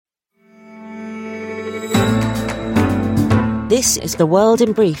This is The World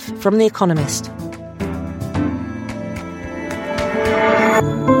in Brief from The Economist.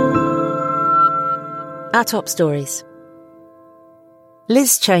 Our top stories.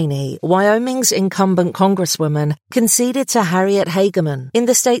 Liz Cheney, Wyoming's incumbent congresswoman, conceded to Harriet Hageman in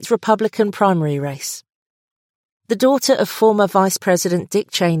the state's Republican primary race. The daughter of former Vice President Dick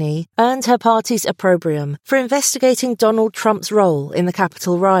Cheney earned her party's opprobrium for investigating Donald Trump's role in the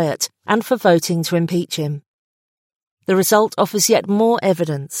Capitol riot and for voting to impeach him. The result offers yet more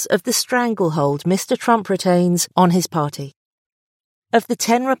evidence of the stranglehold Mr. Trump retains on his party. Of the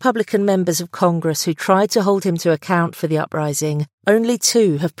 10 Republican members of Congress who tried to hold him to account for the uprising, only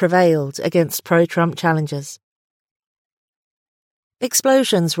 2 have prevailed against pro-Trump challengers.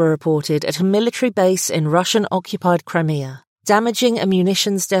 Explosions were reported at a military base in Russian-occupied Crimea, damaging a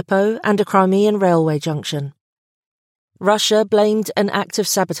munitions depot and a Crimean railway junction. Russia blamed an act of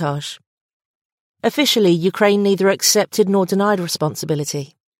sabotage. Officially, Ukraine neither accepted nor denied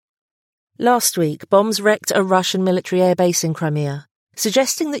responsibility. Last week, bombs wrecked a Russian military airbase in Crimea,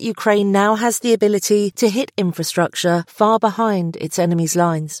 suggesting that Ukraine now has the ability to hit infrastructure far behind its enemy's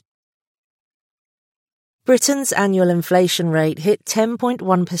lines. Britain's annual inflation rate hit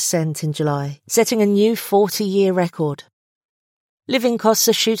 10.1% in July, setting a new 40-year record. Living costs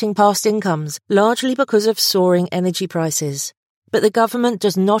are shooting past incomes, largely because of soaring energy prices. But the government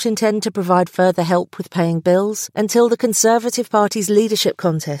does not intend to provide further help with paying bills until the Conservative Party's leadership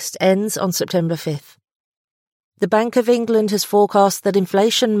contest ends on September 5th. The Bank of England has forecast that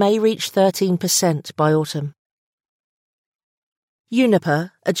inflation may reach 13% by autumn.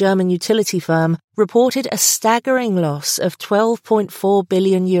 Uniper, a German utility firm, reported a staggering loss of €12.4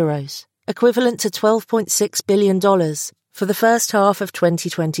 billion, equivalent to $12.6 billion, for the first half of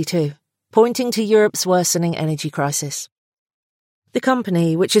 2022, pointing to Europe's worsening energy crisis. The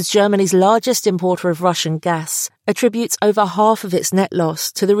company, which is Germany's largest importer of Russian gas, attributes over half of its net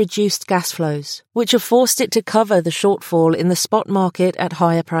loss to the reduced gas flows, which have forced it to cover the shortfall in the spot market at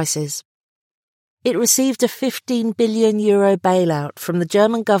higher prices. It received a €15 billion bailout from the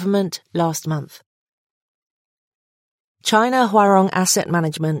German government last month. China Huarong Asset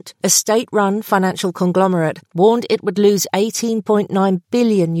Management, a state-run financial conglomerate, warned it would lose 18.9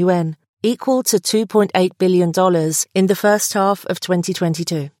 billion yuan, equal to $2.8 billion in the first half of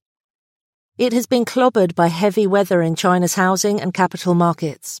 2022. It has been clobbered by heavy weather in China's housing and capital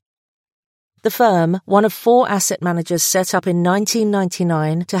markets. The firm, one of 4 asset managers set up in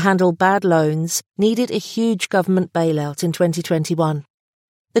 1999 to handle bad loans, needed a huge government bailout in 2021.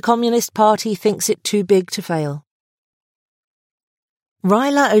 The Communist Party thinks it too big to fail.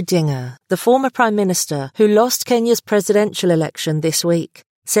 Raila Odinga, the former Prime Minister who lost Kenya's presidential election this week,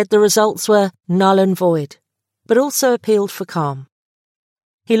 said the results were null and void, but also appealed for calm.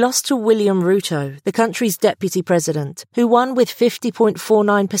 He lost to William Ruto, the country's deputy president, who won with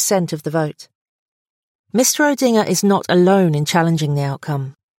 50.49% of the vote. Mr. Odinga is not alone in challenging the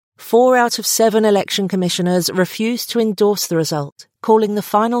outcome. 4 out of 7 election commissioners refused to endorse the result, calling the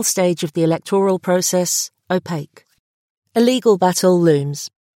final stage of the electoral process opaque. A legal battle looms.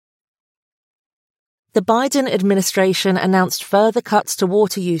 The Biden administration announced further cuts to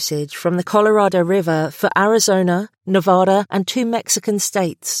water usage from the Colorado River for Arizona, Nevada, and 2 Mexican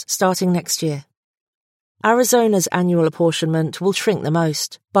states starting next year. Arizona's annual apportionment will shrink the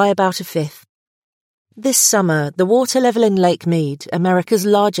most, by about a fifth. This summer, the water level in Lake Mead, America's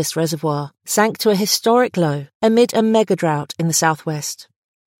largest reservoir, sank to a historic low amid a mega drought in the southwest.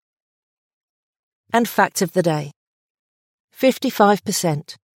 And fact of the day: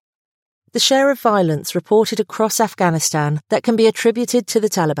 55%. The share of violence reported across Afghanistan that can be attributed to the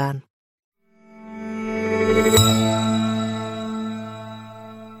Taliban.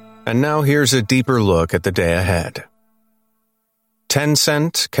 And now here's a deeper look at the day ahead.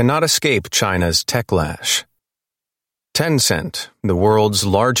 Tencent cannot escape China's techlash. Tencent, the world's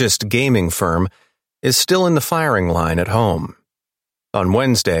largest gaming firm, is still in the firing line at home. On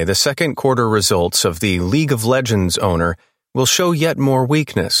Wednesday, the second quarter results of the League of Legends owner will show yet more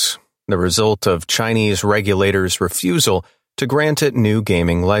weakness, the result of Chinese regulators' refusal to grant it new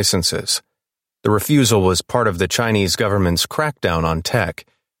gaming licenses. The refusal was part of the Chinese government's crackdown on tech,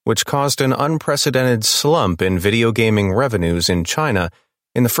 which caused an unprecedented slump in video gaming revenues in China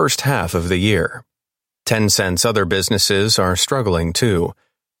in the first half of the year. Tencent's other businesses are struggling too.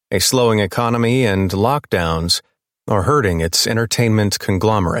 A slowing economy and lockdowns are hurting its entertainment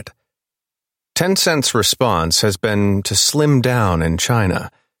conglomerate. Tencent's response has been to slim down in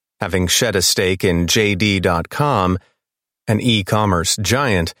China, having shed a stake in JD.com, an e-commerce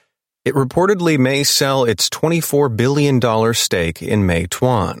giant. It reportedly may sell its $24 billion stake in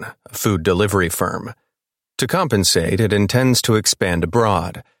Meituan, a food delivery firm. To compensate, it intends to expand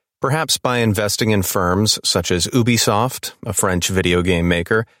abroad, perhaps by investing in firms such as Ubisoft, a French video game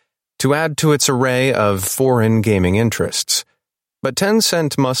maker, to add to its array of foreign gaming interests. But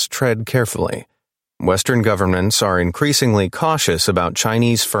Tencent must tread carefully. Western governments are increasingly cautious about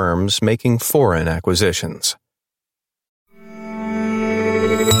Chinese firms making foreign acquisitions.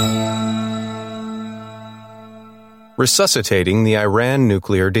 Resuscitating the Iran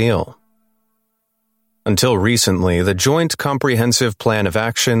nuclear deal. Until recently, the Joint Comprehensive Plan of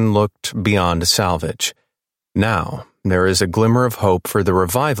Action looked beyond salvage. Now, there is a glimmer of hope for the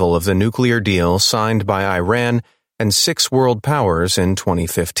revival of the nuclear deal signed by Iran and 6 world powers in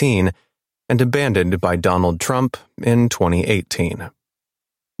 2015 and abandoned by Donald Trump in 2018.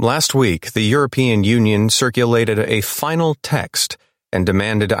 Last week, the European Union circulated a final text and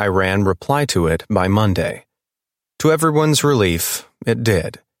demanded Iran reply to it by Monday. To everyone's relief, it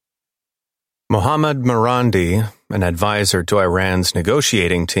did. Mohammad Marandi, an advisor to Iran's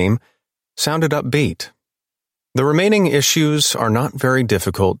negotiating team, sounded upbeat. The remaining issues are not very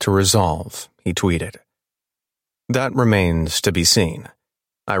difficult to resolve, he tweeted. That remains to be seen.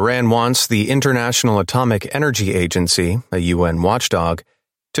 Iran wants the International Atomic Energy Agency, a UN watchdog,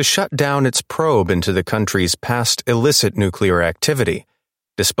 to shut down its probe into the country's past illicit nuclear activity,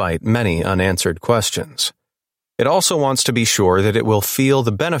 despite many unanswered questions. It also wants to be sure that it will feel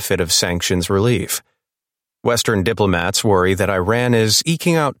the benefit of sanctions relief. Western diplomats worry that Iran is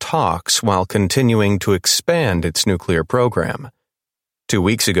eking out talks while continuing to expand its nuclear program. 2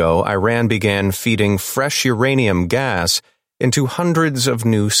 weeks ago, Iran began feeding fresh uranium gas into hundreds of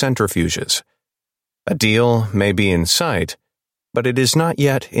new centrifuges. A deal may be in sight, but it is not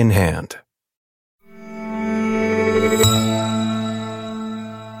yet in hand.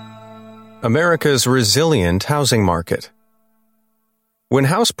 America's resilient housing market. When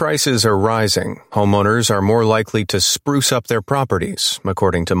house prices are rising, homeowners are more likely to spruce up their properties,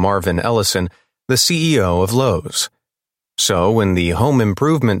 according to Marvin Ellison, the CEO of Lowe's. So, when the home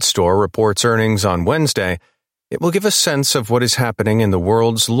improvement store reports earnings on Wednesday, it will give a sense of what is happening in the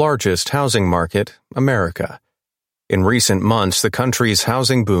world's largest housing market, America. In recent months, the country's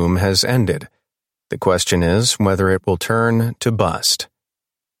housing boom has ended. The question is whether it will turn to bust.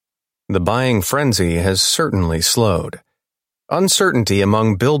 The buying frenzy has certainly slowed. Uncertainty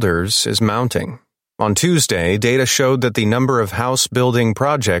among builders is mounting. On Tuesday, data showed that the number of house-building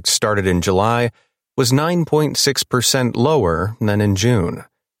projects started in July was 9.6% lower than in June.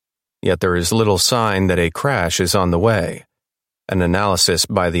 Yet there is little sign that a crash is on the way. An analysis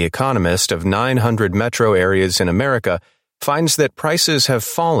by The Economist of 900 metro areas in America finds that prices have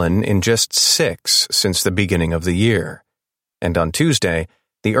fallen in just 6 since the beginning of the year. And on Tuesday,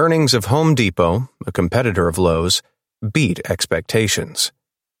 the earnings of Home Depot, a competitor of Lowe's, beat expectations.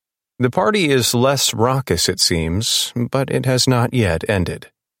 The party is less raucous, it seems, but it has not yet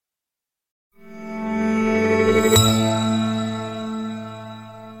ended.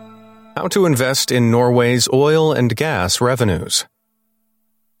 How to invest in Norway's oil and gas revenues.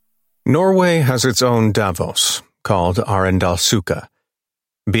 Norway has its own Davos, called Arendalsuka.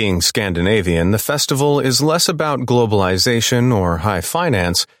 Being Scandinavian, the festival is less about globalization or high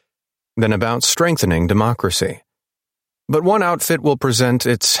finance than about strengthening democracy. But one outfit will present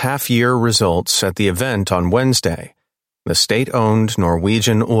its half-year results at the event on Wednesday, the state-owned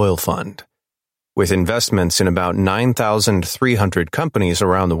Norwegian Oil Fund. With investments in about 9,300 companies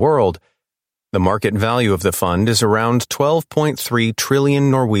around the world, the market value of the fund is around 12.3 trillion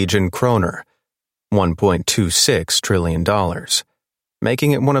Norwegian kroner, $1.26 trillion,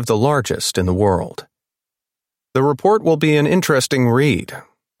 making it one of the largest in the world. The report will be an interesting read.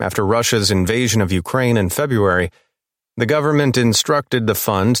 After Russia's invasion of Ukraine in February, the government instructed the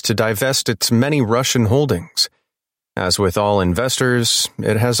fund to divest its many Russian holdings. As with all investors,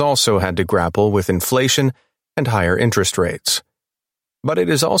 it has also had to grapple with inflation and higher interest rates. But it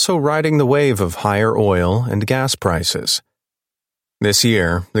is also riding the wave of higher oil and gas prices. This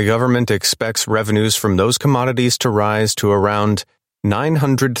year, the government expects revenues from those commodities to rise to around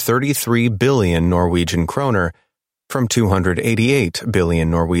 933 billion Norwegian kroner from 288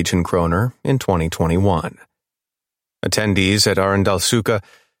 billion Norwegian kroner in 2021. Attendees at Arendalsuka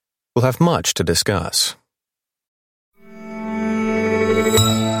will have much to discuss.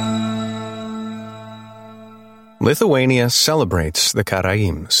 Lithuania celebrates the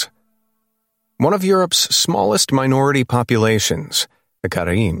Karaims. One of Europe's smallest minority populations, the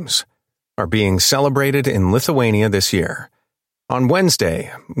Karaims, are being celebrated in Lithuania this year. On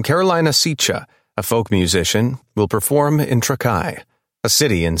Wednesday, Karolina Sicha, a folk musician, will perform in Trakai, a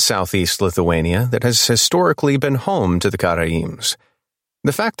city in southeast Lithuania that has historically been home to the Karaims.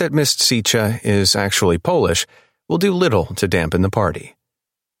 The fact that Miss Tsicha is actually Polish will do little to dampen the party.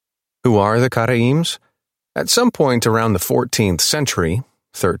 Who are the Karaims? At some point around the 14th century,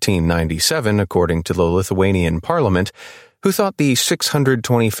 1397 according to the Lithuanian parliament, who thought the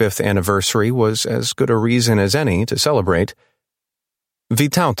 625th anniversary was as good a reason as any to celebrate,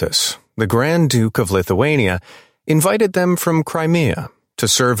 Vytautas, the Grand Duke of Lithuania, invited them from Crimea to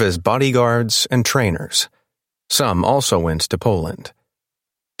serve as bodyguards and trainers. Some also went to Poland.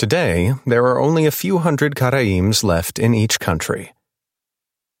 Today, there are only a few hundred Karaims left in each country.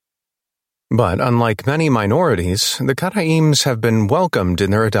 But unlike many minorities, the Karaims have been welcomed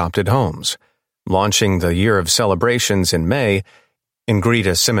in their adopted homes. Launching the year of celebrations in May,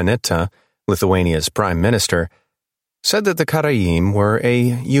 Ingrida Simonita, Lithuania's prime minister, said that the Karaim were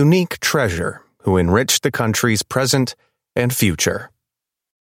a unique treasure who enriched the country's present and future.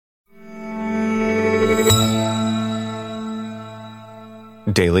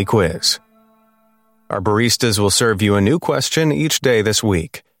 Daily Quiz. Our baristas will serve you a new question each day this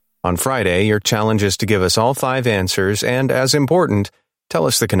week. On Friday, your challenge is to give us all 5 answers and, as important, tell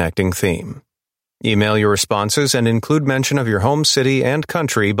us the connecting theme. Email your responses and include mention of your home city and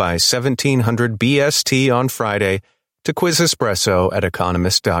country by 1700 BST on Friday to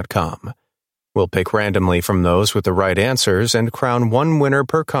quizespresso@economist.com. We'll pick randomly from those with the right answers and crown one winner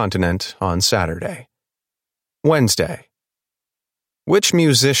per continent on Saturday. Wednesday. Which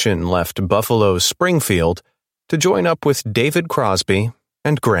musician left Buffalo's Springfield to join up with David Crosby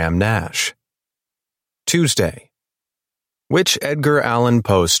and Graham Nash? Tuesday. Which Edgar Allan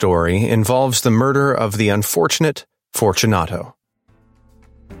Poe story involves the murder of the unfortunate Fortunato?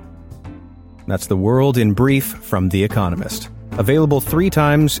 That's the world in brief from The Economist. Available 3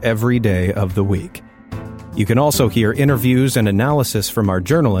 times every day of the week. You can also hear interviews and analysis from our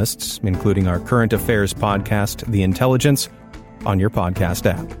journalists, including our current affairs podcast, The Intelligence, on your podcast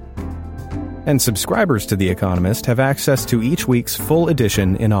app. And subscribers to The Economist have access to each week's full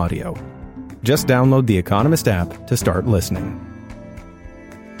edition in audio. Just download the Economist app to start listening.